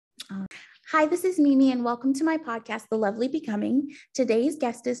Uh, Hi, this is Mimi, and welcome to my podcast, The Lovely Becoming. Today's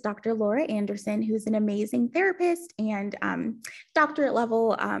guest is Dr. Laura Anderson, who's an amazing therapist and doctorate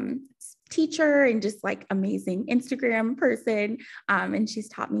level teacher and just like amazing Instagram person. And she's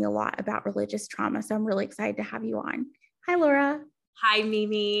taught me a lot about religious trauma. So I'm really excited to have you on. Hi, Laura. Hi,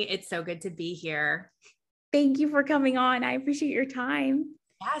 Mimi. It's so good to be here. Thank you for coming on. I appreciate your time.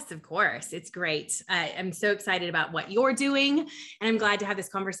 Yes, of course. It's great. I'm so excited about what you're doing, and I'm glad to have this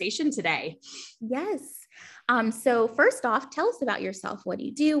conversation today. Yes. So first off, tell us about yourself. What do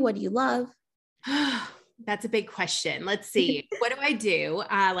you do? What do you love? That's a big question. Let's see. What do I do?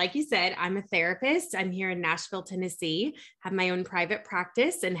 Like you said, I'm a therapist. I'm here in Nashville, Tennessee, have my own private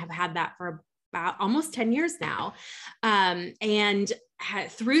practice and have had that for about almost 10 years now. And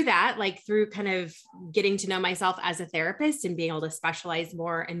through that, like through kind of getting to know myself as a therapist and being able to specialize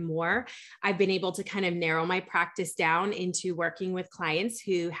more and more, I've been able to kind of narrow my practice down into working with clients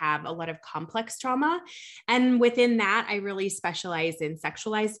who have a lot of complex trauma. And within that, I really specialize in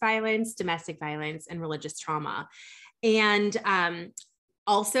sexualized violence, domestic violence, and religious trauma. And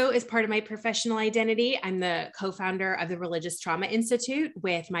also, as part of my professional identity, I'm the co-founder of the Religious Trauma Institute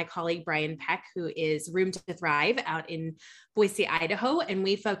with my colleague, Brian Peck, who is Room to Thrive out in Boise, Idaho. And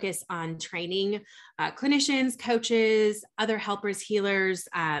we focus on training clinicians, coaches, other helpers, healers,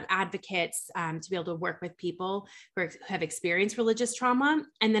 advocates to be able to work with people who have experienced religious trauma.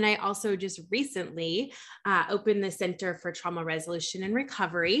 And then I also just recently opened the Center for Trauma Resolution and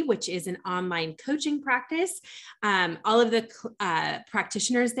Recovery, which is an online coaching practice. All of the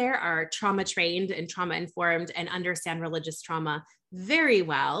practitioners there are trauma trained and trauma informed and understand religious trauma very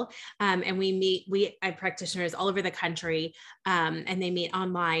well. And we have practitioners all over the country, and they meet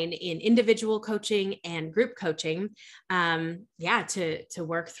online in individual coaching and group coaching, to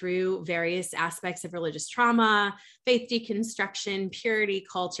work through various aspects of religious trauma, faith deconstruction, purity,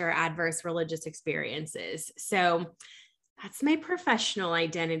 culture, adverse religious experiences. So that's my professional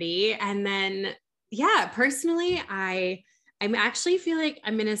identity. And then, personally, I actually feel like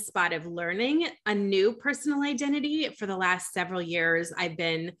I'm in a spot of learning a new personal identity. For the last several years, I've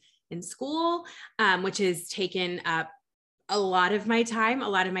been in school, which has taken up a lot of my time, a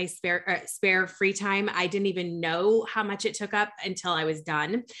lot of my spare free time. I didn't even know how much it took up until I was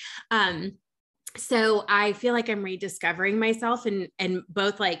done. So I feel like I'm rediscovering myself and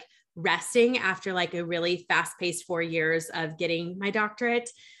both like resting after like a really fast-paced 4 years of getting my doctorate.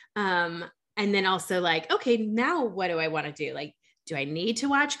 And then also like, okay, now what do I want to do? Like, do I need to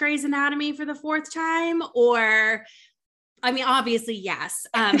watch Grey's Anatomy for the 4th time? Or, I mean, obviously, yes.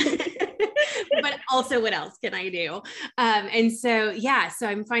 But also what else can I do? So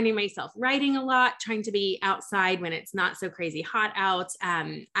I'm finding myself writing a lot, trying to be outside when it's not so crazy hot out.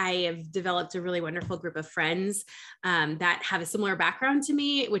 I have developed a really wonderful group of friends that have a similar background to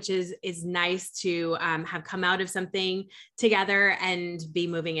me, which is nice to have come out of something together and be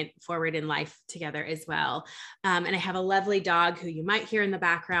moving it forward in life together as well. And I have a lovely dog who you might hear in the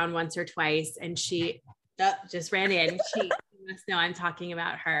background once or twice, and she just ran in. You must know I'm talking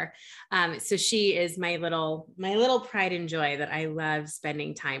about her. So she is my little pride and joy that I love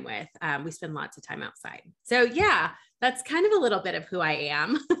spending time with. We spend lots of time outside. So yeah, that's kind of a little bit of who I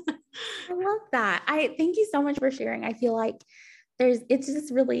am. I love that. I thank you so much for sharing. I feel like it's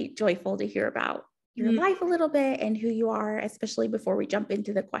just really joyful to hear about your life a little bit and who you are, especially before we jump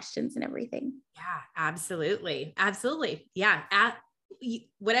into the questions and everything. Yeah, absolutely. Absolutely. Yeah.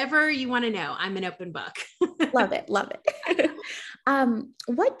 Whatever you want to know, I'm an open book. Love it. Love it.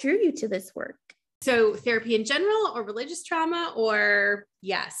 What drew you to this work? So therapy in general or religious trauma or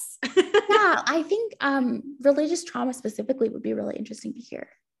yes. Yeah, I think religious trauma specifically would be really interesting to hear.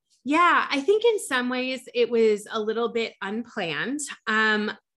 Yeah, I think in some ways it was a little bit unplanned.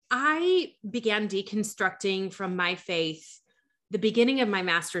 I began deconstructing from my faith the beginning of my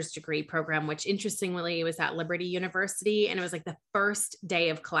master's degree program, which interestingly was at Liberty University. And it was like the first day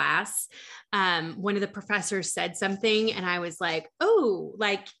of class. One of the professors said something and I was like, oh,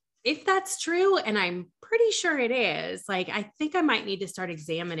 like if that's true, and I'm pretty sure it is, like, I think I might need to start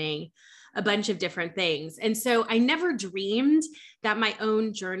examining a bunch of different things. And so I never dreamed that my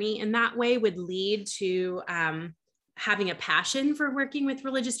own journey in that way would lead to having a passion for working with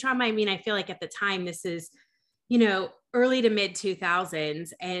religious trauma. I mean, I feel like at the time, this is, early to mid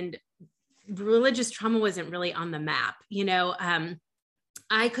 2000s, and religious trauma wasn't really on the map.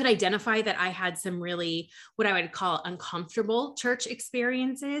 I could identify that I had some really, what I would call uncomfortable church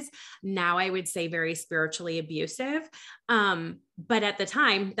experiences. Now I would say very spiritually abusive. But at the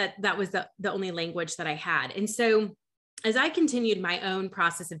time that was the only language that I had. And so as I continued my own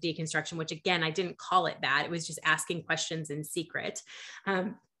process of deconstruction, which again, I didn't call it that, it was just asking questions in secret.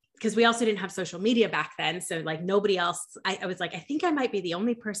 because we also didn't have social media back then. So like nobody else, I was like, I think I might be the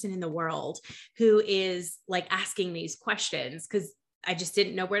only person in the world who is like asking these questions, because I just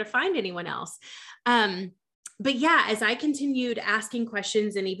didn't know where to find anyone else. But yeah, as I continued asking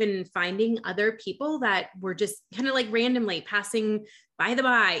questions and even finding other people that were just kind of like randomly passing by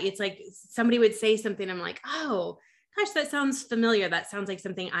it's like somebody would say something. I'm like, oh gosh, that sounds familiar. That sounds like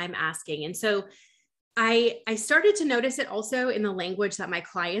something I'm asking. And so I started to notice it also in the language that my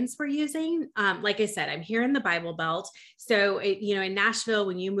clients were using. Like I said, I'm here in the Bible Belt. So, in Nashville,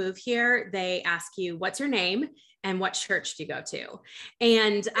 when you move here, they ask you, what's your name and what church do you go to?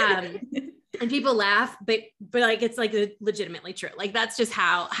 And, and people laugh, but like, it's like legitimately true. Like, that's just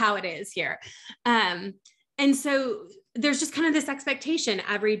how it is here. And so there's just kind of this expectation.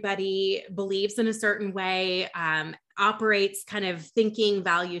 Everybody believes in a certain way, operates kind of thinking,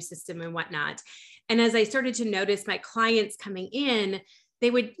 value system and whatnot. And as I started to notice my clients coming in,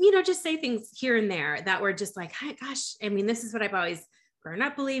 they would, just say things here and there that were just like, hi, gosh, I mean, this is what I've always grown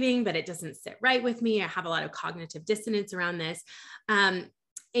up believing, but it doesn't sit right with me. I have a lot of cognitive dissonance around this. And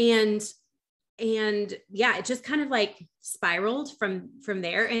yeah, it just kind of like spiraled from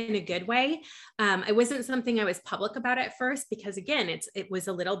there in a good way. It wasn't something I was public about at first, because again, it was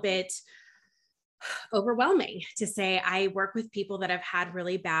a little bit overwhelming to say I work with people that have had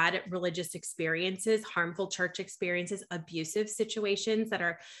really bad religious experiences, harmful church experiences, abusive situations that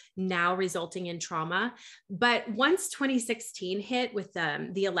are now resulting in trauma. But once 2016 hit with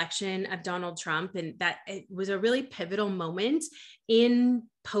the election of Donald Trump, and that it was a really pivotal moment in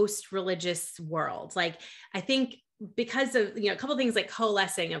post-religious world. Like, I think because of, a couple of things like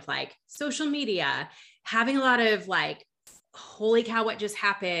coalescing of like social media, having a lot of like, holy cow, what just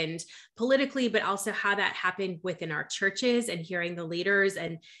happened politically, but also how that happened within our churches, and hearing the leaders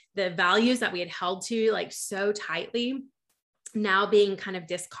and the values that we had held to like so tightly now being kind of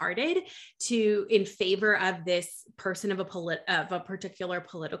discarded in favor of this person of a particular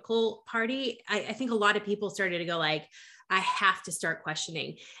political party. I think a lot of people started to go like, I have to start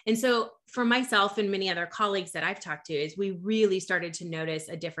questioning. And so for myself and many other colleagues that I've talked to, is we really started to notice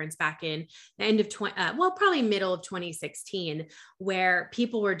a difference back in the end of probably middle of 2016, where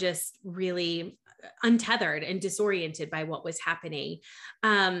people were just really untethered and disoriented by what was happening.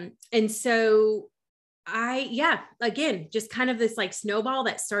 And so again, just kind of this like snowball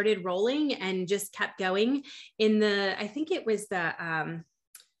that started rolling and just kept going I think it was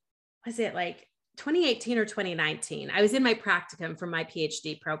was it like 2018 or 2019, I was in my practicum for my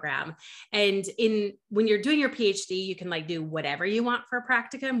PhD program. And when you're doing your PhD, you can like do whatever you want for a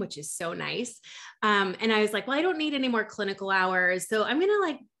practicum, which is so nice. And I was like, well, I don't need any more clinical hours. So I'm going to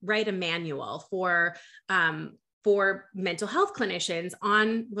like write a manual for mental health clinicians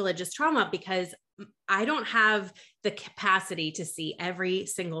on religious trauma, because I don't have the capacity to see every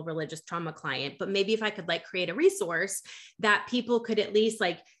single religious trauma client, but maybe if I could like create a resource that people could at least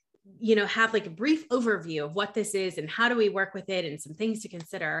like, have like a brief overview of what this is and how do we work with it and some things to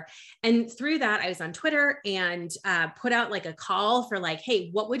consider. And through that, I was on Twitter and put out like a call for like,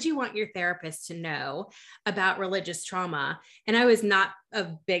 hey, what would you want your therapist to know about religious trauma? And I was not a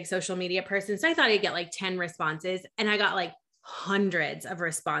big social media person, so I thought I'd get like 10 responses, and I got like hundreds of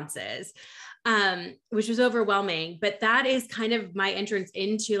responses, which was overwhelming. But that is kind of my entrance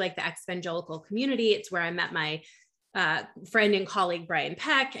into like the evangelical community. It's where I met my friend and colleague, Brian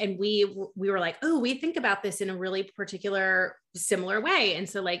Peck. And we were like, oh, we think about this in a really particular similar way. And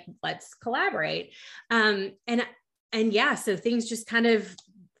so like, let's collaborate. And yeah, so things just kind of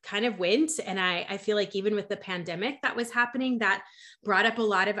went. And I feel like even with the pandemic that was happening, that brought up a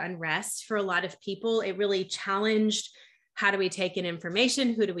lot of unrest for a lot of people. It really challenged, how do we take in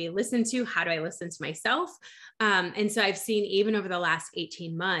information? Who do we listen to? How do I listen to myself? And so I've seen even over the last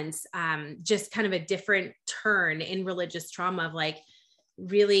 18 months, just kind of a different turn in religious trauma of like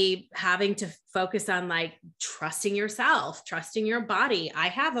really having to focus on like trusting yourself, trusting your body. I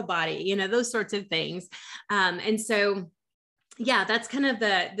have a body, those sorts of things. And so yeah, that's kind of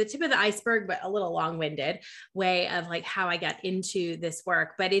the tip of the iceberg, but a little long-winded way of like how I got into this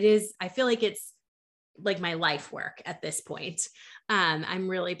work. But I feel like it's like my life work at this point. I'm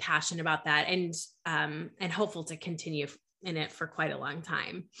really passionate about that, and hopeful to continue in it for quite a long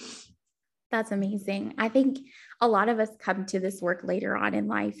time. That's amazing. I think a lot of us come to this work later on in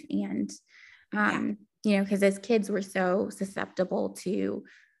life, and, because as kids, we're so susceptible to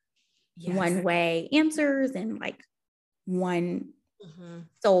one way answers and like one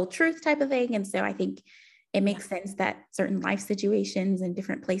sole truth type of thing. And so I think it makes sense that certain life situations and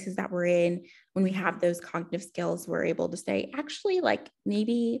different places that we're in, when we have those cognitive skills, we're able to say, actually, like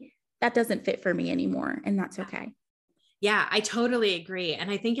maybe that doesn't fit for me anymore. And that's okay. Yeah, I totally agree.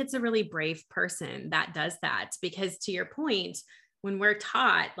 And I think it's a really brave person that does that, because to your point, when we're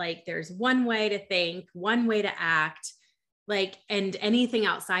taught like there's one way to think, one way to act, like, and anything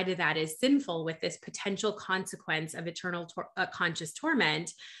outside of that is sinful with this potential consequence of eternal conscious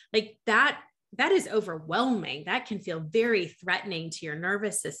torment, like that is overwhelming. That can feel very threatening to your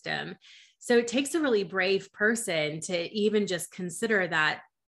nervous system. So it takes a really brave person to even just consider that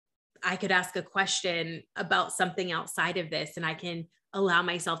I could ask a question about something outside of this, and I can allow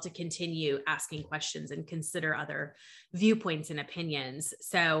myself to continue asking questions and consider other viewpoints and opinions.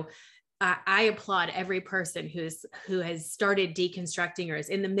 So I applaud every person who has started deconstructing or is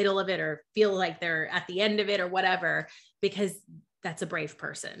in the middle of it or feel like they're at the end of it or whatever, because that's a brave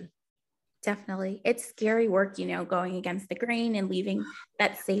person. Definitely. It's scary work, going against the grain and leaving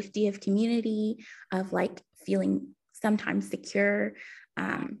that safety of community, of like feeling sometimes secure.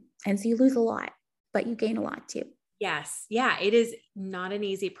 And so you lose a lot, but you gain a lot too. Yes. Yeah. It is not an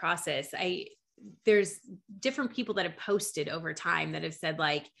easy process. There's different people that have posted over time that have said,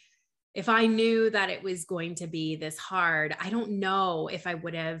 like, if I knew that it was going to be this hard, I don't know if I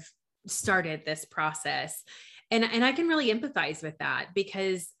would have started this process. And I can really empathize with that,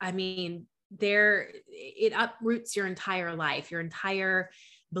 because I mean, it uproots your entire life, your entire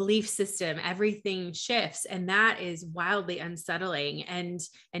belief system, everything shifts. And that is wildly unsettling and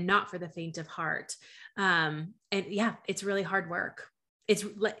not for the faint of heart. And yeah, it's really hard work.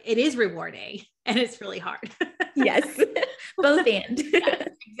 It is rewarding and it's really hard. Yes. Both and. Yes,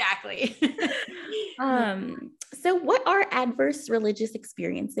 exactly. So what are adverse religious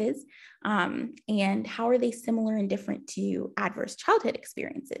experiences? And how are they similar and different to adverse childhood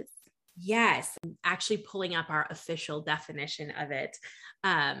experiences? Yes, I'm actually pulling up our official definition of it.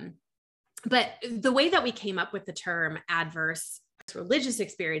 But the way that we came up with the term adverse religious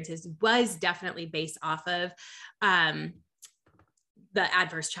experiences was definitely based off of the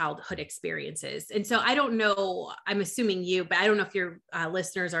adverse childhood experiences. And so I don't know, I'm assuming but I don't know if your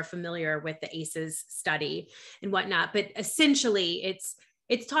listeners are familiar with the ACEs study and whatnot, but essentially it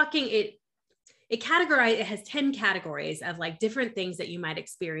has 10 categories of like different things that you might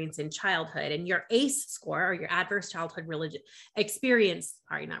experience in childhood, and your ACE score, or your adverse childhood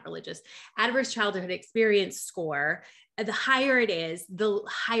adverse childhood experience score, the higher it is, the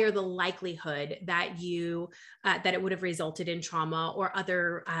higher the likelihood that that it would have resulted in trauma or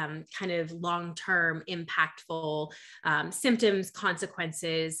other kind of long-term impactful symptoms,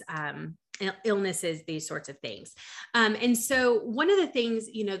 consequences, illnesses, these sorts of things. And so one of the things,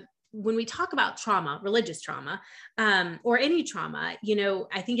 when we talk about trauma, religious trauma, or any trauma,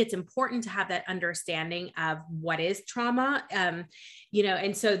 I think it's important to have that understanding of what is trauma,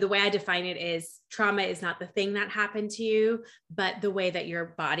 and so the way I define it is trauma is not the thing that happened to you, but the way that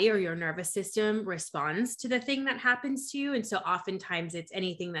your body or your nervous system responds to the thing that happens to you. And so oftentimes it's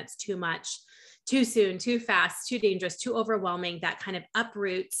anything that's too much, too soon, too fast, too dangerous, too overwhelming, that kind of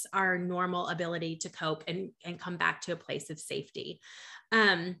uproots our normal ability to cope and come back to a place of safety.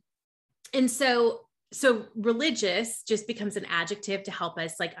 And so religious just becomes an adjective to help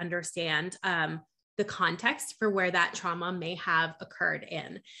us like understand the context for where that trauma may have occurred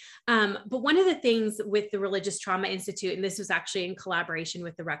in. But one of the things with the Religious Trauma Institute, and this was actually in collaboration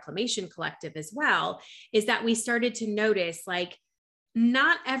with the Reclamation Collective as well, is that we started to notice like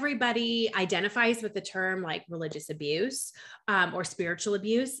not everybody identifies with the term like religious abuse or spiritual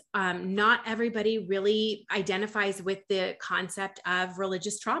abuse. Not everybody really identifies with the concept of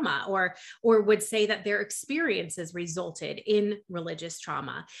religious trauma or would say that their experiences resulted in religious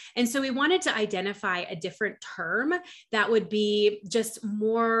trauma. And so we wanted to identify a different term that would be just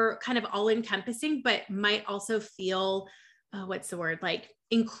more kind of all encompassing, but might also feel, what's the word, like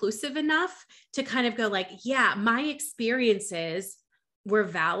inclusive enough to kind of go like, yeah, my experiences were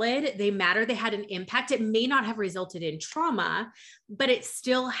valid. They matter. They had an impact. It may not have resulted in trauma, but it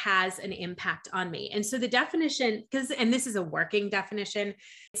still has an impact on me. And so the definition, and this is a working definition,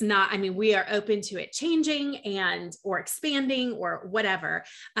 it's not, I mean, we are open to it changing or expanding or whatever.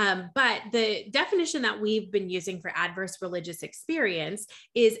 But the definition that we've been using for adverse religious experience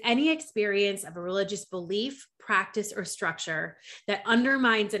is any experience of a religious belief, practice, or structure that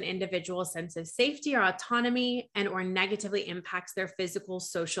undermines an individual's sense of safety or autonomy or negatively impacts their physical,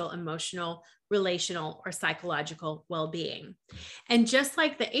 social, emotional, relational, or psychological well-being. And just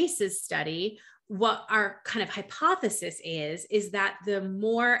like the ACEs study, what our kind of hypothesis is that the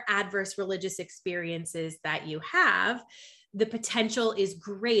more adverse religious experiences that you have, the potential is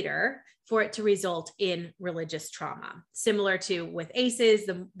greater for it to result in religious trauma. Similar to with ACEs,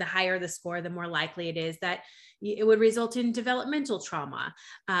 the higher the score, the more likely it is that it would result in developmental trauma,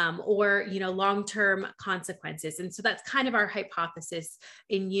 or, long-term consequences. And so that's kind of our hypothesis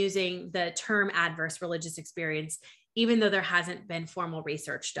in using the term adverse religious experience, even though there hasn't been formal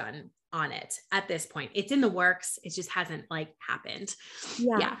research done on it at this point. It's in the works. It just hasn't happened.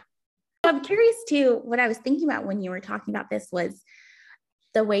 Yeah. I'm curious too, what I was thinking about when you were talking about this was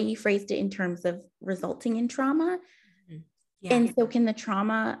the way you phrased it in terms of resulting in trauma. Yeah. And so can the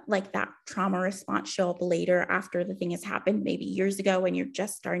trauma, that trauma response, show up later after the thing has happened, maybe years ago, when you're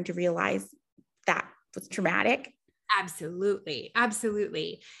just starting to realize that was traumatic? Absolutely.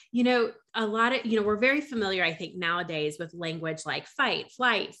 Absolutely. A lot of, we're very familiar, I think, nowadays with language like fight,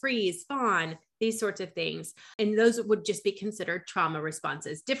 flight, freeze, fawn, these sorts of things. And those would just be considered trauma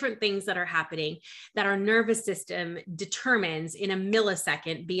responses, different things that are happening that our nervous system determines in a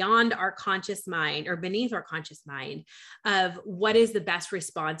millisecond beyond our conscious mind or beneath our conscious mind of what is the best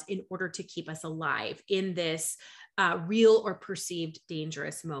response in order to keep us alive in this real or perceived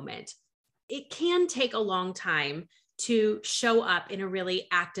dangerous moment. It can take a long time to show up in a really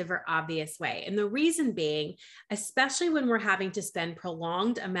active or obvious way. And the reason being, especially when we're having to spend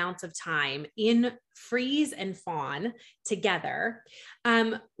prolonged amounts of time in freeze and fawn together,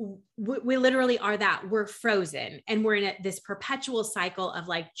 we literally are that. We're frozen and we're in this perpetual cycle of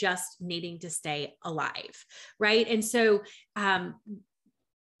just needing to stay alive, right? And so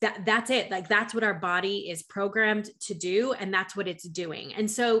that's it. That's what our body is programmed to do. And that's what it's doing. And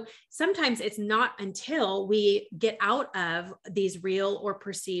so sometimes it's not until we get out of these real or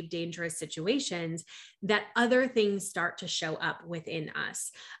perceived dangerous situations that other things start to show up within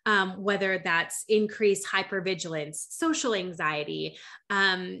us, whether that's increased hypervigilance, social anxiety,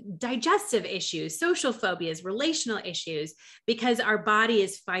 digestive issues, social phobias, relational issues, because our body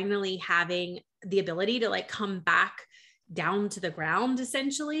is finally having the ability to come back down to the ground,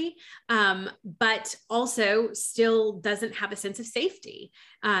 essentially, but also still doesn't have a sense of safety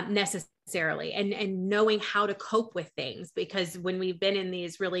necessarily, and knowing how to cope with things. Because when we've been in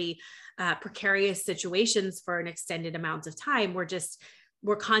these really precarious situations for an extended amount of time,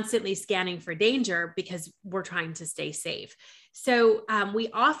 we're constantly scanning for danger because we're trying to stay safe. So we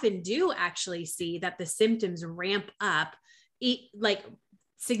often do actually see that the symptoms ramp up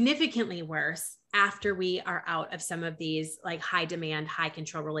significantly worse after we are out of some of these high demand, high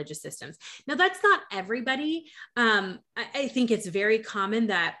control religious systems. Now, that's not everybody. I think it's very common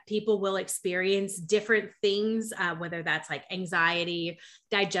that people will experience different things, whether that's anxiety,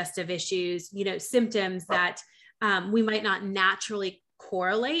 digestive issues, symptoms that we might not naturally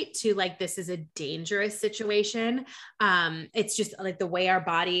correlate to this is a dangerous situation. It's just the way our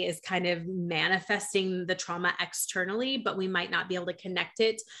body is kind of manifesting the trauma externally, but we might not be able to connect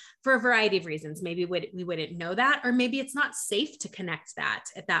it for a variety of reasons. Maybe we wouldn't know that, or maybe it's not safe to connect that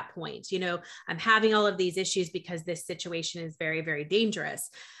at that point. I'm having all of these issues because this situation is very, very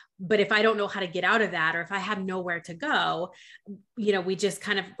dangerous. But if I don't know how to get out of that, or if I have nowhere to go, we just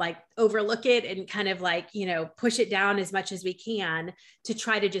kind of overlook it and kind of push it down as much as we can to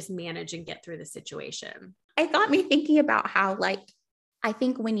try to just manage and get through the situation. It got me thinking about how, I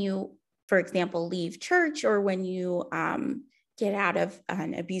think when you, for example, leave church, or when you get out of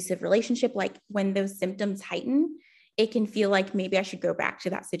an abusive relationship, when those symptoms heighten, it can feel like maybe I should go back to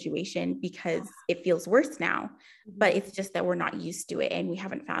that situation because it feels worse now. But it's just that we're not used to it and we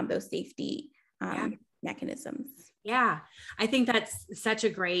haven't found those safety mechanisms. Yeah, I think that's such a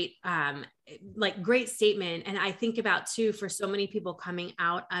great, great statement. And I think about too, for so many people coming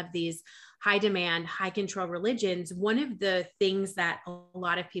out of these high demand, high control religions, one of the things that a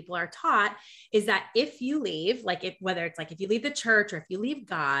lot of people are taught is that if you leave, whether it's if you leave the church or if you leave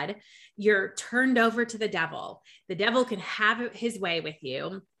God, you're turned over to the devil. The devil can have his way with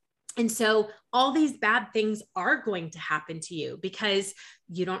you. And so all these bad things are going to happen to you because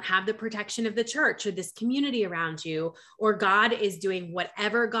you don't have the protection of the church or this community around you, or God is doing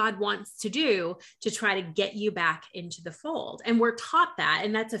whatever God wants to do to try to get you back into the fold. And we're taught that,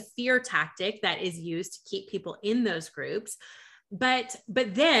 and that's a fear tactic that is used to keep people in those groups. But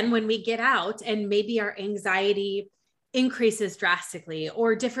then when we get out and maybe our anxiety increases drastically,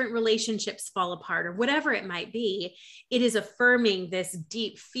 or different relationships fall apart, or whatever it might be, it is affirming this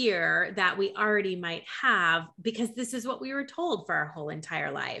deep fear that we already might have because this is what we were told for our whole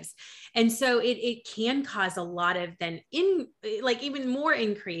entire lives. And so it can cause a lot of then even more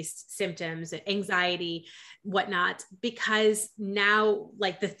increased symptoms, anxiety, whatnot, because now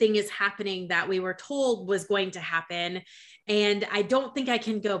the thing is happening that we were told was going to happen. And I don't think I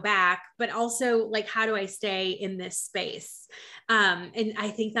can go back, but also how do I stay in this space? And I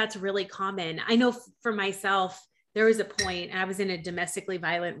think that's really common. I know for myself, there was a point I was in a domestically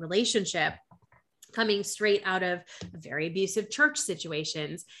violent relationship coming straight out of very abusive church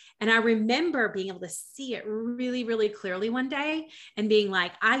situations. And I remember being able to see it really, really clearly one day and being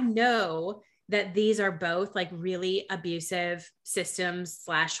like, I know that these are both like really abusive systems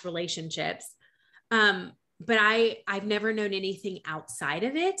 / relationships. But I've never known anything outside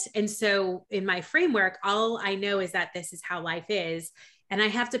of it. And so in my framework, all I know is that this is how life is. And I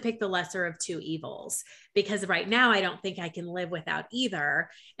have to pick the lesser of two evils, because right now I don't think I can live without either.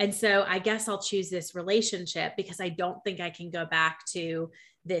 And so I guess I'll choose this relationship because I don't think I can go back to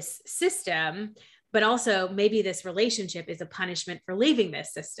this system, but also maybe this relationship is a punishment for leaving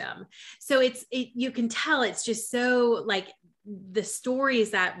this system. So you can tell it's just so like the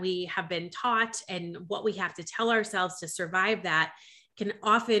stories that we have been taught and what we have to tell ourselves to survive that can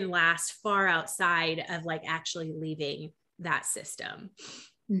often last far outside of like actually leaving that system.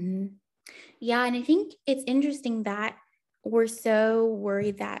 Mm-hmm. Yeah. And I think it's interesting that we're so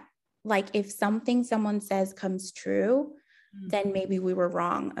worried that like if something someone says comes true, then maybe we were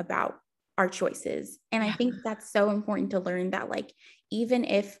wrong about our choices. And I think that's so important to learn that like, even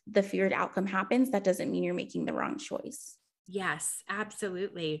if the feared outcome happens, that doesn't mean you're making the wrong choice. Yes,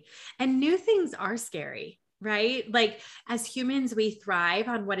 absolutely. And new things are scary, right? Like as humans, we thrive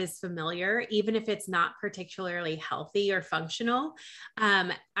on what is familiar, even if it's not particularly healthy or functional.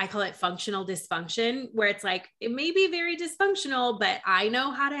 I call it functional dysfunction, where it's like, it may be very dysfunctional, but I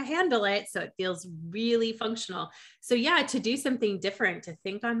know how to handle it. So it feels really functional. So yeah, to do something different, to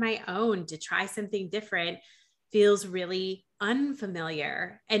think on my own, to try something different feels really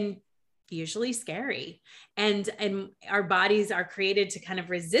unfamiliar and usually scary. And our bodies are created to kind of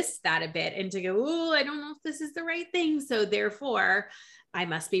resist that a bit and to go, oh, I don't know if this is the right thing. So therefore I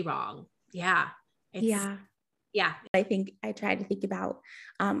must be wrong. Yeah. Yeah. I think I try to think about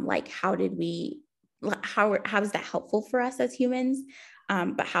like, how is that helpful for us as humans?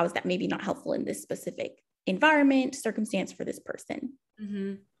 But how is that maybe not helpful in this specific environment, circumstance for this person?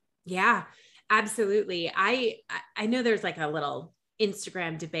 Mm-hmm. Yeah, absolutely. I know there's like a little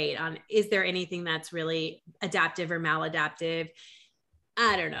Instagram debate on, is there anything that's really adaptive or maladaptive?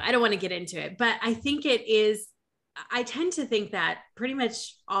 I don't know. I don't want to get into it, but I think it is. I tend to think that pretty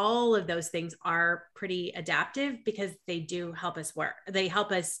much all of those things are pretty adaptive because they do help us work. They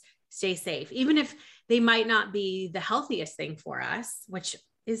help us stay safe, even if they might not be the healthiest thing for us, which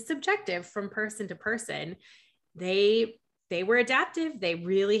is subjective from person to person. They were adaptive. They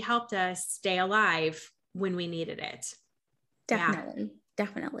really helped us stay alive when we needed it.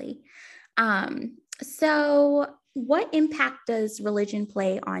 Definitely. So what impact does religion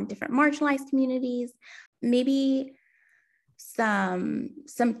play on different marginalized communities? Maybe some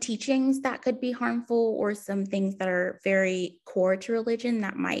teachings that could be harmful, or some things that are very core to religion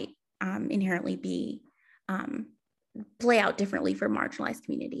that might inherently be play out differently for marginalized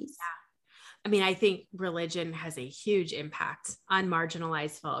communities. I mean, I think religion has a huge impact on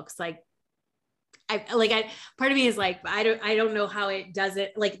marginalized folks. Part of me is like, I don't know how it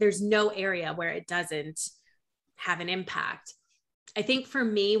doesn't, like, there's no area where it doesn't have an impact. I think for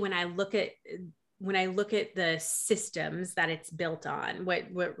me, when I look at the systems that it's built on,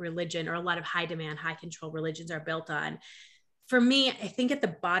 what religion or a lot of high demand, high control religions are built on, for me, I think at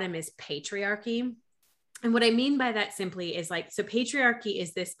the bottom is patriarchy. And what I mean by that simply is like, so patriarchy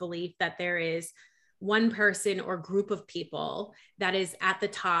is this belief that there is one person or group of people that is at the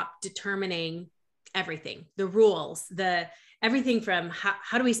top determining everything, the rules, everything from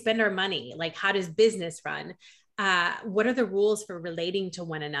how do we spend our money? Like, how does business run? What are the rules for relating to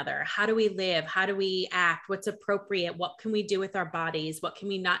one another? How do we live? How do we act? What's appropriate? What can we do with our bodies? What can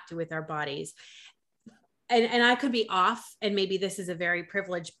we not do with our bodies? And I could be off, and maybe this is a very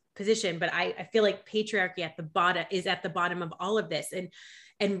privileged position, but I feel like patriarchy at the bottom of all of this.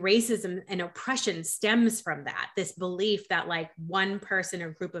 And racism and oppression stems from that, this belief that like one person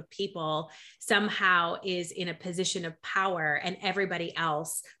or group of people somehow is in a position of power and everybody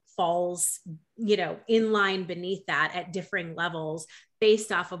else falls, in line beneath that at differing levels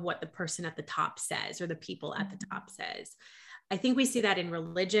based off of what the person at the top says or the people at the top says. I think we see that in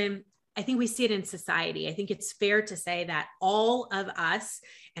religion. I think we see it in society. I think it's fair to say that all of us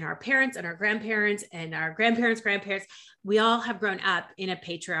and our parents and our grandparents and our grandparents' grandparents, we all have grown up in a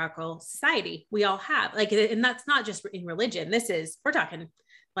patriarchal society. We all have, like, and that's not just in religion. We're talking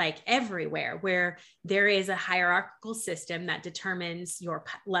like everywhere, where there is a hierarchical system that determines your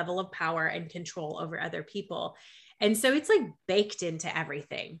level of power and control over other people. And so it's like baked into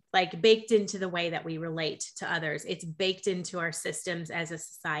everything, like baked into the way that we relate to others. It's baked into our systems as a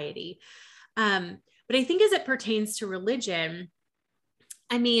society. But I think as it pertains to religion,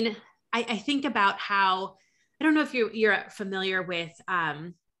 I mean, I think about how, I don't know if you're familiar with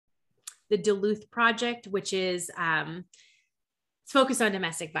the Duluth Project, which is it's focused on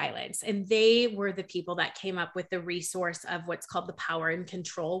domestic violence. And they were the people that came up with the resource of what's called the power and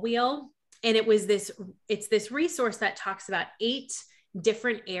control wheel. And it's this resource that talks about 8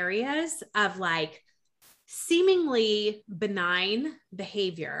 different areas of like seemingly benign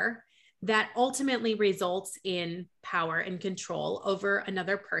behavior that ultimately results in power and control over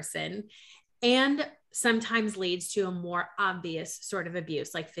another person, and sometimes leads to a more obvious sort of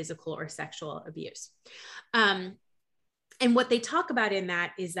abuse, like physical or sexual abuse. And what they talk about in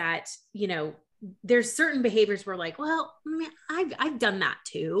that is that, you know, there's certain behaviors where like, well, I've done that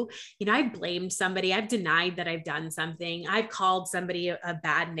too. You know, I've blamed somebody. I've denied that I've done something. I've called somebody a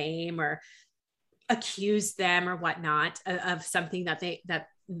bad name or accused them or whatnot of something that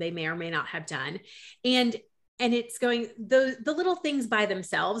they may or may not have done. And it's going, the little things by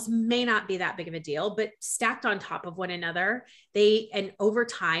themselves may not be that big of a deal, but stacked on top of one another, and over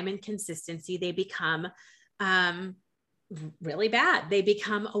time and consistency, they become, really bad. They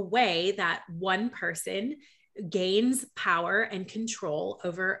become a way that one person gains power and control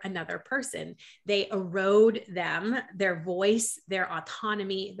over another person. They erode them, their voice, their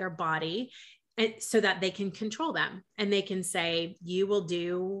autonomy, their body, and so that they can control them. And they can say, you will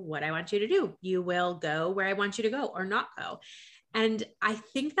do what I want you to do. You will go where I want you to go or not go. And I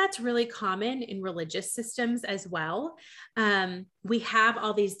think that's really common in religious systems as well. We have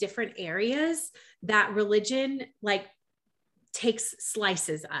all these different areas that religion like takes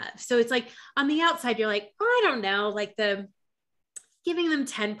slices of. So it's like on the outside, you're like, oh, I don't know, like the giving them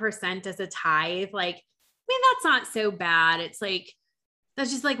 10% as a tithe, like, I mean, that's not so bad. It's like,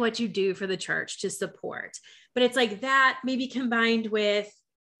 that's just like what you do for the church to support. But it's like that maybe combined with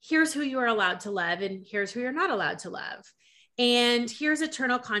here's who you are allowed to love and here's who you're not allowed to love. And here's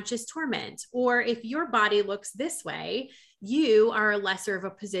eternal conscious torment. Or if your body looks this way, you are a lesser of a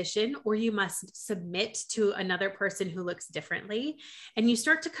position, or you must submit to another person who looks differently. And you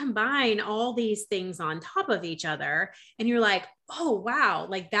start to combine all these things on top of each other. And you're like, oh, wow,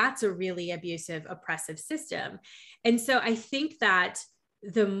 like that's a really abusive, oppressive system. And so I think that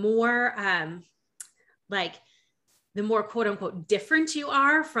the more quote unquote different you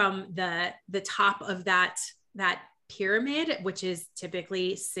are from the top of that pyramid, which is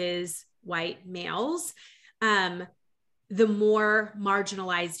typically cis white males, the more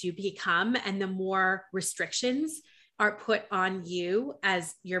marginalized you become and the more restrictions are put on you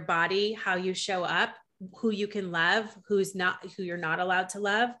as your body, how you show up, who you can love, who you're not allowed to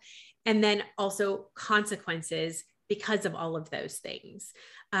love, and then also consequences because of all of those things.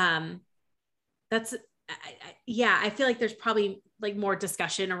 I feel like there's probably like more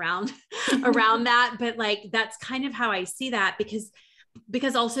discussion around that, but like that's kind of how I see that, because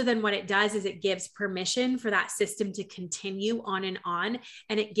also then what it does is it gives permission for that system to continue on,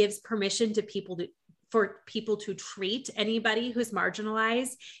 and it gives permission to for people to treat anybody who's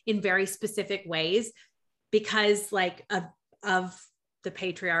marginalized in very specific ways because like of the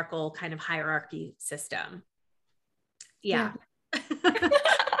patriarchal kind of hierarchy system. Yeah.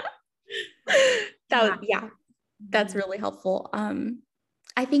 That's really helpful.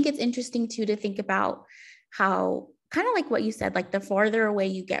 I think it's interesting too to think about how kind of like what you said, like the farther away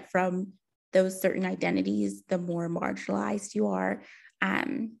you get from those certain identities, the more marginalized you are.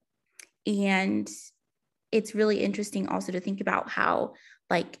 And it's really interesting also to think about how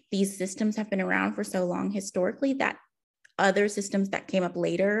like these systems have been around for so long historically that other systems that came up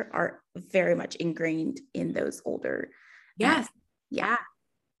later are very much ingrained in those older. Yes. Yeah,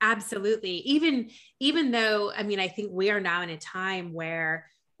 absolutely. Even though, I mean, I think we are now in a time where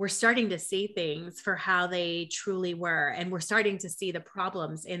we're starting to see things for how they truly were, and we're starting to see the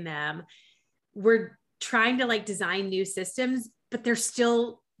problems in them. We're trying to like design new systems, but they're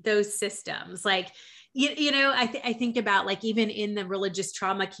still those systems. Like, you know, I think about like, even in the religious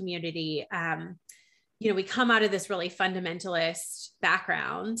trauma community, you know, we come out of this really fundamentalist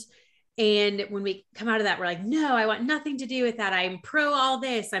background. And when we come out of that, we're like, no, I want nothing to do with that. I'm pro all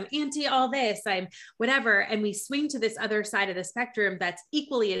this. I'm anti all this. I'm whatever. And we swing to this other side of the spectrum that's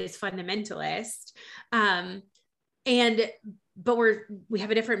equally as fundamentalist. But we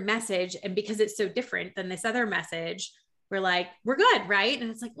have a different message. And because it's so different than this other message, we're like, we're good, right?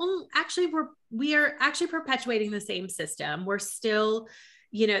 And it's like, well, actually, we are actually perpetuating the same system. We're still,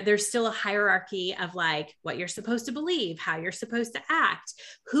 you know, there's still a hierarchy of like what you're supposed to believe, how you're supposed to act,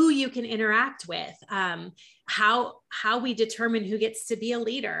 who you can interact with, how we determine who gets to be a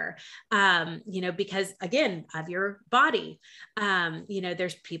leader, you know, because again, of your body, you know,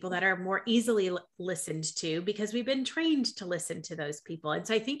 there's people that are more easily listened to because we've been trained to listen to those people. And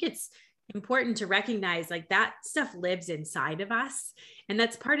so I think it's important to recognize like that stuff lives inside of us. And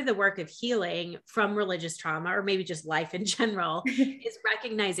that's part of the work of healing from religious trauma, or maybe just life in general, is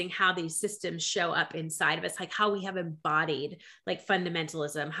recognizing how these systems show up inside of us, like how we have embodied like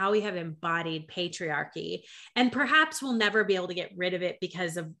fundamentalism, how we have embodied patriarchy. And perhaps we'll never be able to get rid of it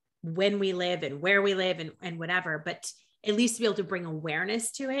because of when we live and where we live and whatever, but at least to be able to bring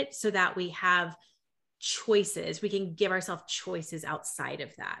awareness to it so that we have choices. We can give ourselves choices outside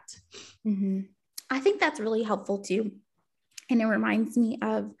of that. Mm-hmm. I think that's really helpful too. And it reminds me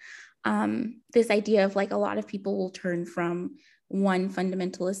of this idea of like a lot of people will turn from one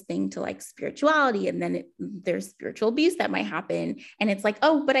fundamentalist thing to like spirituality, and then there's spiritual abuse that might happen. And it's like,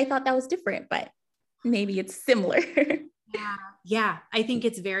 oh, but I thought that was different, but maybe it's similar. Yeah. I think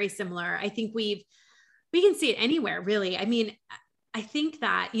it's very similar. I think we can see it anywhere, really. I mean, I think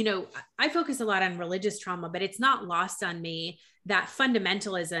that, you know, I focus a lot on religious trauma, but it's not lost on me that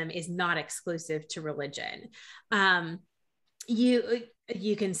fundamentalism is not exclusive to religion.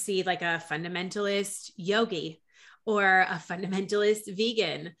 You can see like a fundamentalist yogi or a fundamentalist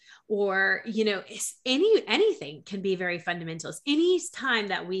vegan, or, you know, anything can be very fundamentalist. Any time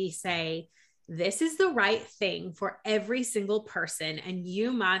that we say, this is the right thing for every single person, and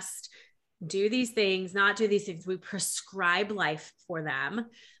you must do these things, not do these things, we prescribe life for them,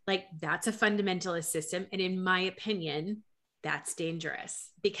 like that's a fundamentalist system. And in my opinion, that's dangerous,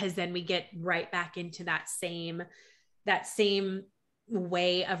 because then we get right back into that same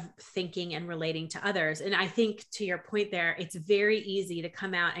way of thinking and relating to others. And I think, to your point there, it's very easy to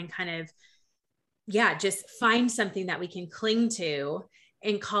come out and kind of, just find something that we can cling to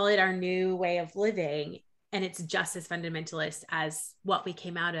and call it our new way of living. And it's just as fundamentalist as what we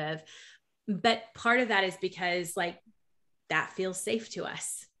came out of. But part of that is because like that feels safe to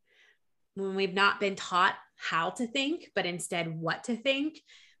us when we've not been taught how to think, but instead what to think.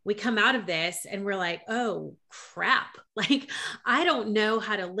 We come out of this and we're like, oh crap, like I don't know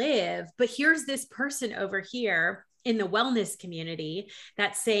how to live, but here's this person over here in the wellness community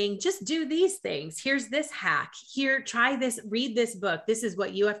that's saying, just do these things. Here's this hack. Here, try this, read this book. This is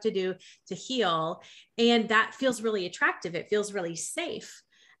what you have to do to heal. And that feels really attractive. It feels really safe.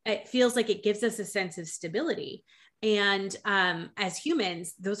 It feels like it gives us a sense of stability. And as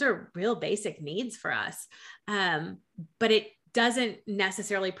humans, those are real basic needs for us. But it doesn't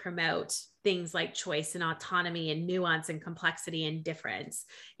necessarily promote things like choice and autonomy and nuance and complexity and difference.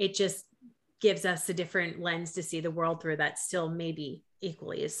 It just gives us a different lens to see the world through that's still maybe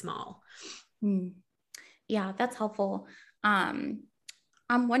equally as small. Yeah, that's helpful. I'm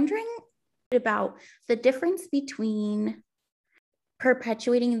wondering about the difference between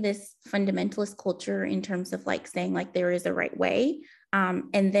perpetuating this fundamentalist culture in terms of like saying like there is a right way,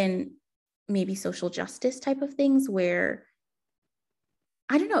 and then maybe social justice type of things where,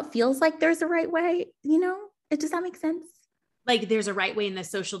 I don't know, it feels like there's a right way, you know? Does that make sense? Like there's a right way in the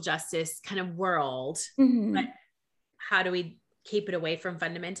social justice kind of world, but how do we keep it away from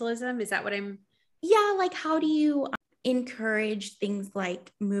fundamentalism? Is that what I'm? Yeah, like how do you encourage things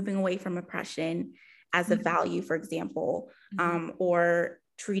like moving away from oppression as a value, for example, or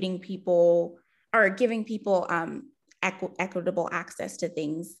treating people or giving people equitable access to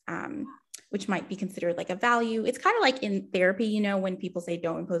things, which might be considered like a value. It's kind of like in therapy, you know, when people say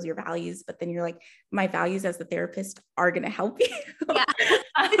don't impose your values, but then you're like, my values as the therapist are going to help you. Yeah.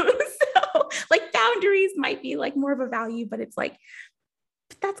 So like boundaries might be like more of a value, but it's like,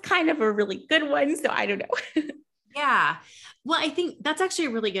 that's kind of a really good one. So I don't know. Yeah. Well, I think that's actually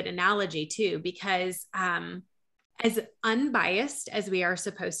a really good analogy too, because as unbiased as we are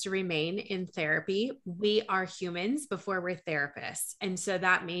supposed to remain in therapy, we are humans before we're therapists. And so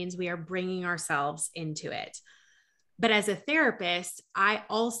that means we are bringing ourselves into it. But as a therapist, I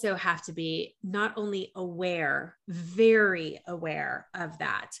also have to be not only aware, very aware of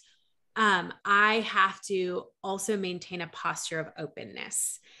that. I have to also maintain a posture of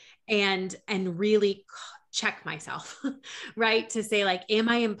openness and really check myself, right? To say like, am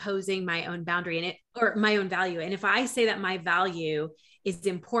I imposing my own boundary in it or my own value? And if I say that my value is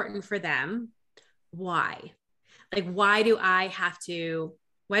important for them, why? Like, why do I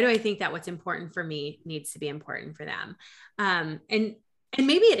think that what's important for me needs to be important for them? And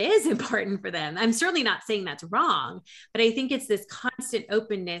maybe it is important for them. I'm certainly not saying that's wrong, but I think it's this constant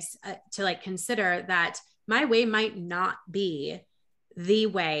openness to like consider that my way might not be the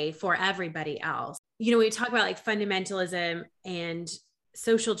way for everybody else. You know, we talk about like fundamentalism and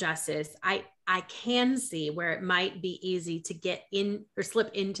social justice. I can see where it might be easy to get in or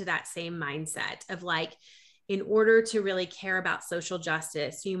slip into that same mindset of like, in order to really care about social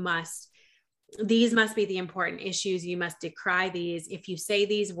justice, you must these must be the important issues. You must decry these. If you say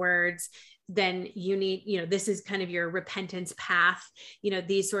these words, then you need, this is kind of your repentance path,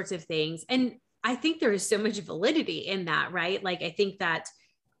 these sorts of things. And I think there is so much validity in that, right? Like, I think that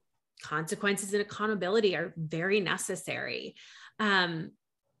consequences and accountability are very necessary.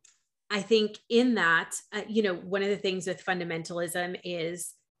 I think in that, one of the things with fundamentalism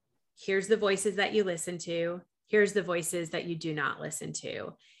is here's the voices that you listen to, here's the voices that you do not listen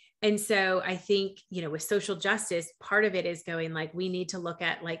to. And so I think, with social justice, part of it is going like, we need to look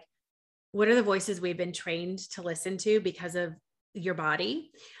at like, what are the voices we've been trained to listen to because of your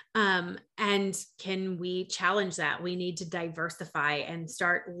body? And can we challenge that? We need to diversify and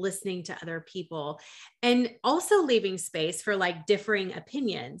start listening to other people, and also leaving space for like differing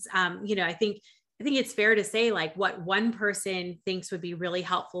opinions. I think it's fair to say like what one person thinks would be really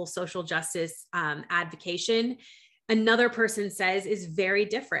helpful social justice advocation, another person says is very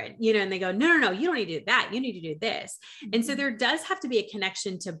different, and they go, no, you don't need to do that. You need to do this. And so there does have to be a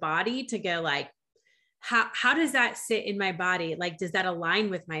connection to body to go like, how does that sit in my body? Like, does that align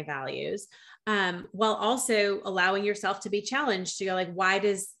with my values? While also allowing yourself to be challenged to go like, why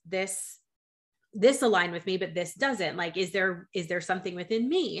does this align with me, but this doesn't? Like, is there something within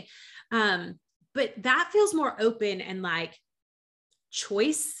me? But that feels more open and like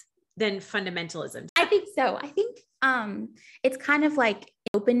choice than fundamentalism. I think so. I think it's kind of like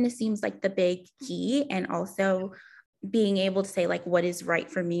openness seems like the big key, and also being able to say like what is right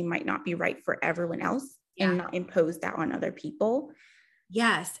for me might not be right for everyone else, and not impose that on other people.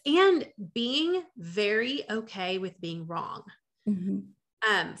 Yes. And being very okay with being wrong. Mm-hmm.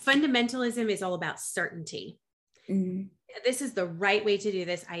 Fundamentalism is all about certainty. Mm-hmm. This is the right way to do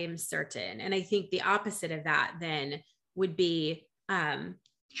this. I am certain. And I think the opposite of that then would be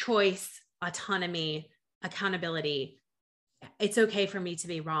choice, autonomy, accountability. It's okay for me to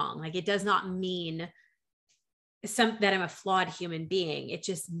be wrong. Like, it does not mean that I'm a flawed human being. It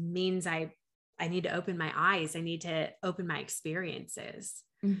just means I need to open my eyes. I need to open my experiences.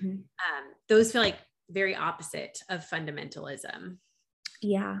 Mm-hmm. Those feel like very opposite of fundamentalism.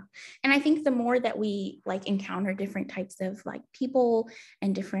 Yeah. And I think the more that we like encounter different types of like people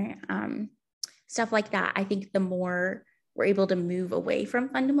and different stuff like that, I think the more we're able to move away from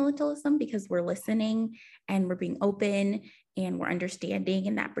fundamentalism, because we're listening and we're being open and we're understanding,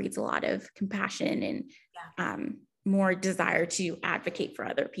 and that breeds a lot of compassion and more desire to advocate for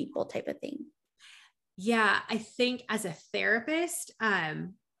other people type of thing. Yeah, I think as a therapist,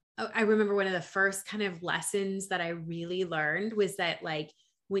 I remember one of the first kind of lessons that I really learned was that like,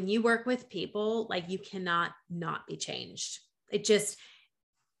 when you work with people, like you cannot not be changed. It just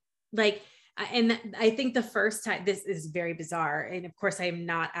like, and I think the first time, this is very bizarre. And of course I am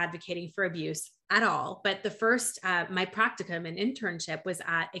not advocating for abuse at all, but the first, my practicum and internship was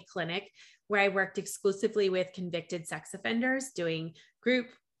at a clinic where I worked exclusively with convicted sex offenders, doing group,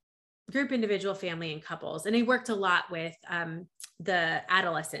 individual, family, and couples. And I worked a lot with the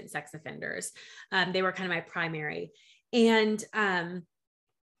adolescent sex offenders. They were kind of my primary. And,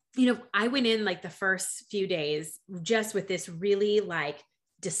 I went in like the first few days just with this really like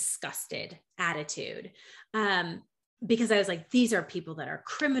disgusted attitude. Because I was like, these are people that are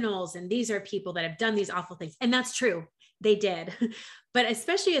criminals, and these are people that have done these awful things. And that's true. They did. But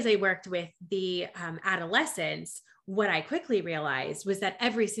especially as I worked with the adolescents, what I quickly realized was that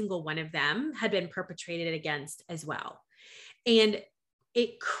every single one of them had been perpetrated against as well. And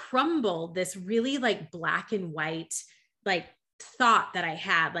it crumbled this really like black and white, like thought that I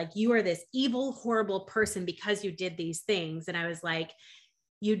had, like, you are this evil, horrible person because you did these things. And I was like,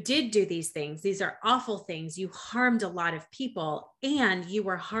 you did do these things. These are awful things. You harmed a lot of people, and you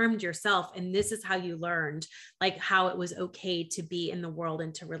were harmed yourself. And this is how you learned like how it was okay to be in the world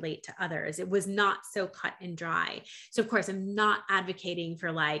and to relate to others. It was not so cut and dry. So of course I'm not advocating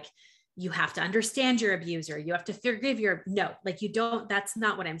for like, you have to understand your abuser, you have to forgive no, like you don't, that's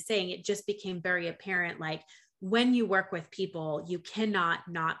not what I'm saying. It just became very apparent. Like, when you work with people, you cannot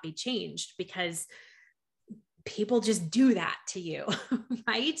not be changed, because people just do that to you.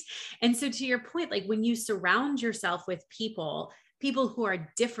 Right. And so to your point, like when you surround yourself with people who are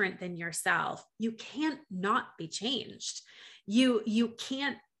different than yourself, you can't not be changed. You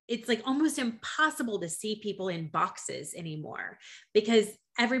can't, it's like almost impossible to see people in boxes anymore, because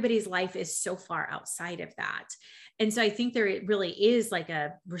everybody's life is so far outside of that. And so I think there really is like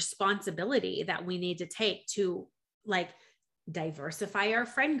a responsibility that we need to take to like diversify our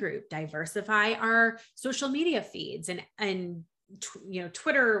friend group, diversify our social media feeds, and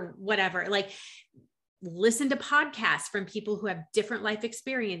Twitter, whatever, like listen to podcasts from people who have different life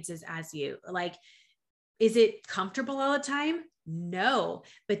experiences as you. Like, is it comfortable all the time? No.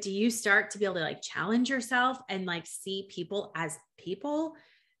 But do you start to be able to like challenge yourself and like see people as people?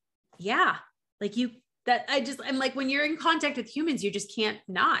 Yeah. Like I'm like, when you're in contact with humans, you just can't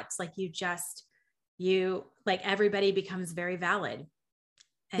not. It's like you like everybody becomes very valid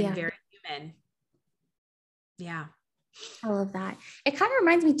and very human. Yeah. I love that. It kind of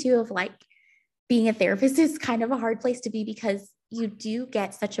reminds me too of like being a therapist is kind of a hard place to be because you do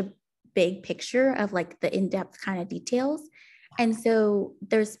get such a big picture of like the in-depth kind of details. And so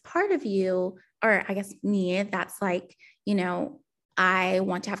there's part of you, or I guess me, that's like, you know, I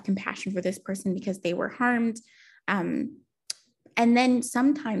want to have compassion for this person because they were harmed. And then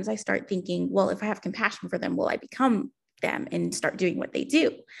sometimes I start thinking, well, if I have compassion for them, will I become them and start doing what they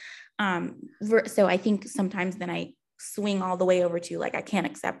do? So I think sometimes then I swing all the way over to like, I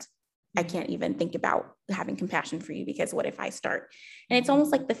can't even think about having compassion for you because what if I start? And it's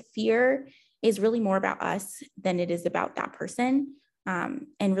almost like the fear is really more about us than it is about that person.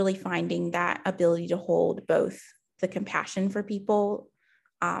 And really finding that ability to hold both the compassion for people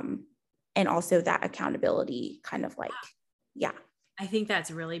and also that accountability kind of like, yeah. I think that's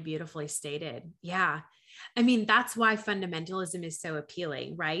really beautifully stated. Yeah. I mean, that's why fundamentalism is so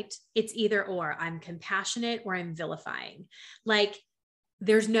appealing, right? It's either or. I'm compassionate or I'm vilifying. Like,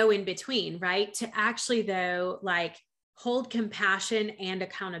 there's no in between, right? To actually, though, like hold compassion and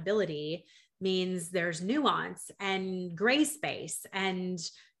accountability means there's nuance and gray space and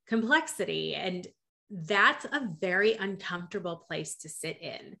complexity. And that's a very uncomfortable place to sit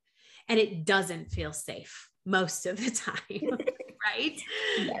in. And it doesn't feel safe most of the time. Right.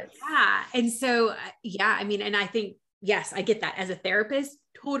 Yes. Yeah. And so, yeah, I mean, and I think, yes, I get that as a therapist,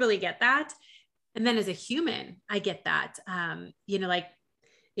 totally get that. And then as a human, I get that, you know, like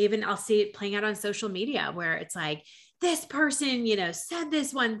even I'll see it playing out on social media where it's like, this person, you know, said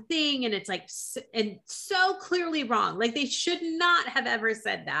this one thing and it's like, and so clearly wrong. Like they should not have ever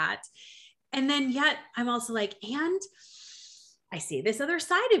said that. And then yet I'm also like, and I see this other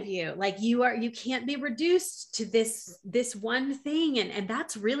side of you. Like you can't be reduced to this one thing. And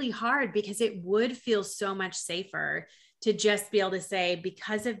that's really hard because it would feel so much safer to just be able to say,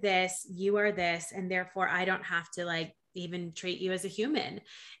 because of this, you are this, and therefore I don't have to like even treat you as a human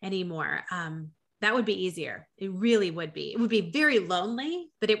anymore. That would be easier. It really would be. It would be very lonely,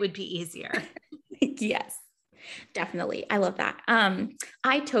 but it would be easier. Yes, definitely. I love that.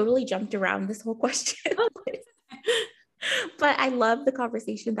 I totally jumped around this whole question. But I love the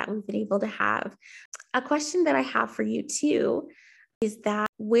conversation that we've been able to have. A question that I have for you too is that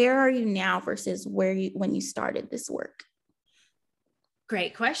where are you now versus when you started this work?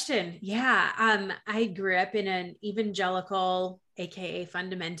 Great question. Yeah. I grew up in an evangelical, AKA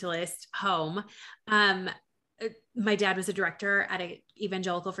fundamentalist home. My dad was a director at an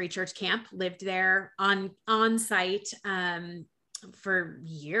evangelical free church camp, lived there on site, for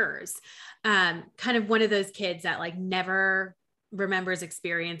years. Kind of one of those kids that like never remembers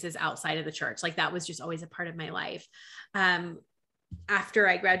experiences outside of the church. Like that was just always a part of my life. After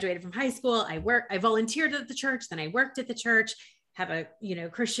I graduated from high school, I volunteered at the church, then I worked at the church, have a, you know,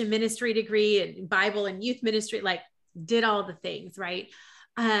 Christian ministry degree and Bible and youth ministry, like did all the things. Right.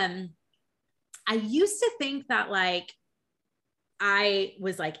 I used to think that like I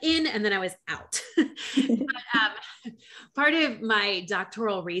was like in and then I was out. But, part of my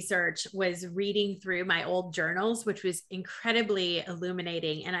doctoral research was reading through my old journals, which was incredibly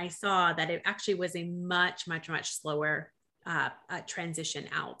illuminating. And I saw that it actually was a much, much, much slower transition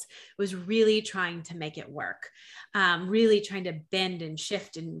out. I was really trying to make it work, really trying to bend and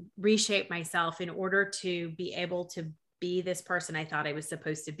shift and reshape myself in order to be able to be this person I thought I was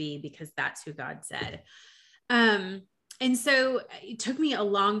supposed to be, because that's who God said. And so it took me a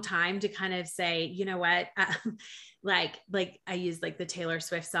long time to kind of say, you know what, like I used like the Taylor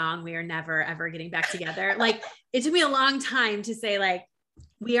Swift song, "We are never, ever getting back together." Like it took me a long time to say like,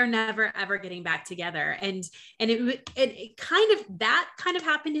 we are never, ever getting back together. And it kind of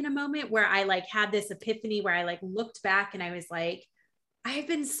happened in a moment where I like had this epiphany where I like looked back and I was like, I've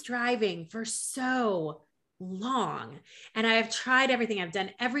been striving for so long and I have tried everything. I've done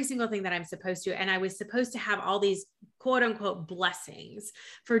every single thing that I'm supposed to. And I was supposed to have all these quote unquote blessings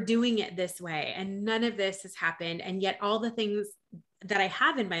for doing it this way. And none of this has happened. And yet all the things that I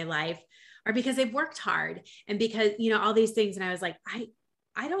have in my life are because I've worked hard and because, you know, all these things. And I was like,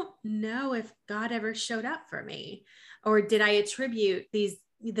 I don't know if God ever showed up for me, or did I attribute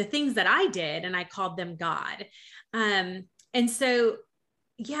the things that I did and I called them God. And so,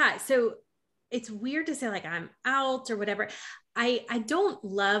 yeah, so it's weird to say like I'm out or whatever. I don't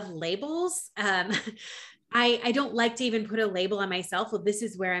love labels. I don't like to even put a label on myself. Well, this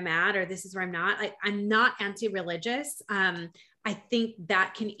is where I'm at, or this is where I'm not. I'm not anti-religious. I think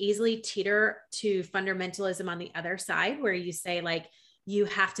that can easily teeter to fundamentalism on the other side, where you say like, you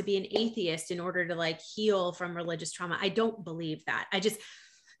have to be an atheist in order to like heal from religious trauma. I don't believe that.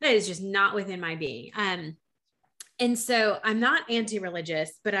 That is just not within my being. And so I'm not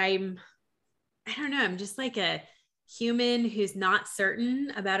anti-religious, but I don't know. I'm just like a human who's not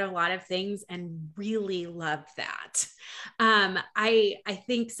certain about a lot of things and really love that. I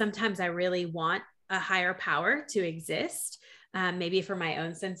think sometimes I really want a higher power to exist. Maybe for my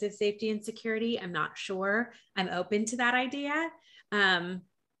own sense of safety and security. I'm not sure. I'm open to that idea.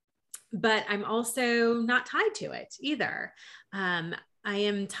 But I'm also not tied to it either. I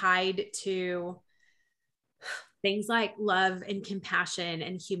am tied to things like love and compassion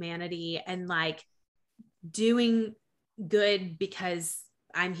and humanity and like doing good because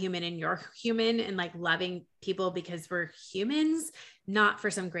I'm human and you're human, and like loving people because we're humans, not for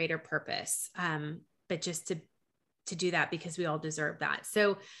some greater purpose, but just to do that because we all deserve that.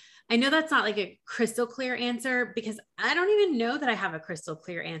 So I know that's not like a crystal clear answer, because I don't even know that I have a crystal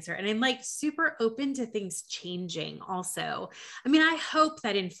clear answer. And I'm like super open to things changing also. I mean, I hope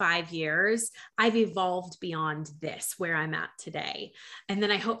that in 5 years, I've evolved beyond this where I'm at today. And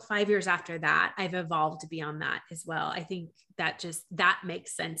then I hope 5 years after that, I've evolved beyond that as well. I think that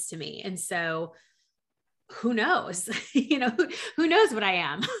makes sense to me. And so who knows, who knows what I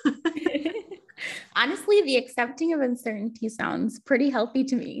am? Honestly, the accepting of uncertainty sounds pretty healthy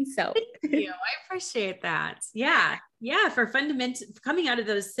to me. So thank you. I appreciate that. Yeah. Yeah. For fundamental coming out of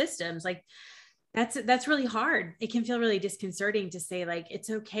those systems, like that's really hard. It can feel really disconcerting to say like,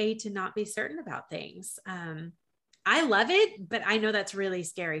 it's okay to not be certain about things. I love it, but I know that's really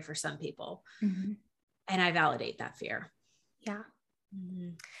scary for some people. Mm-hmm. And I validate that fear. Yeah. Mm-hmm.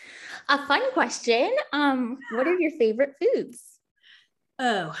 A fun question. What are your favorite foods?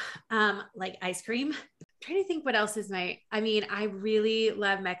 Oh, like ice cream. I'm trying to think what else is I really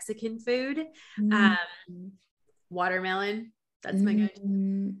love Mexican food. Watermelon. That's my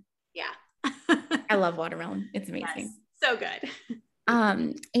go-to. Yeah. I love watermelon. It's amazing. Yes, so good.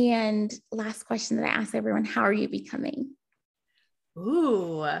 And last question that I ask everyone, how are you becoming?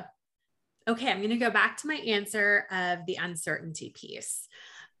 Ooh. Okay. I'm going to go back to my answer of the uncertainty piece.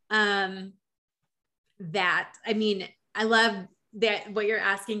 I love that what you're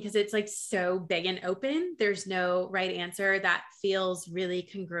asking, because it's like so big and open. There's no right answer that feels really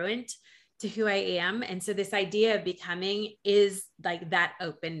congruent to who I am. And so this idea of becoming is like that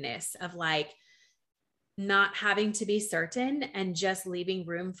openness of like not having to be certain and just leaving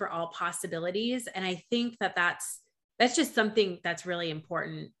room for all possibilities. And I think that that's just something that's really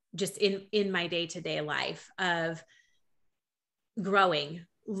important just in my day-to-day life of growing,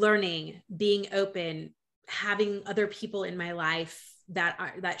 learning, being open, having other people in my life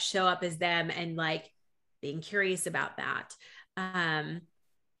that show up as them, and like being curious about that.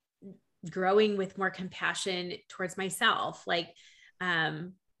 Growing with more compassion towards myself. Like,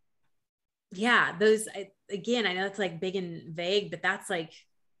 those, again, I know it's like big and vague, but that's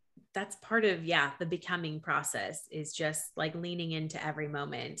part of, the becoming process, is just like leaning into every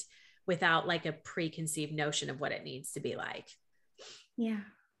moment without like a preconceived notion of what it needs to be like. Yeah.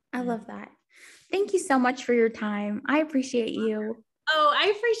 I love that. Thank you so much for your time. I appreciate you. Oh,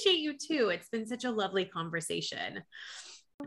 I appreciate you too. It's been such a lovely conversation.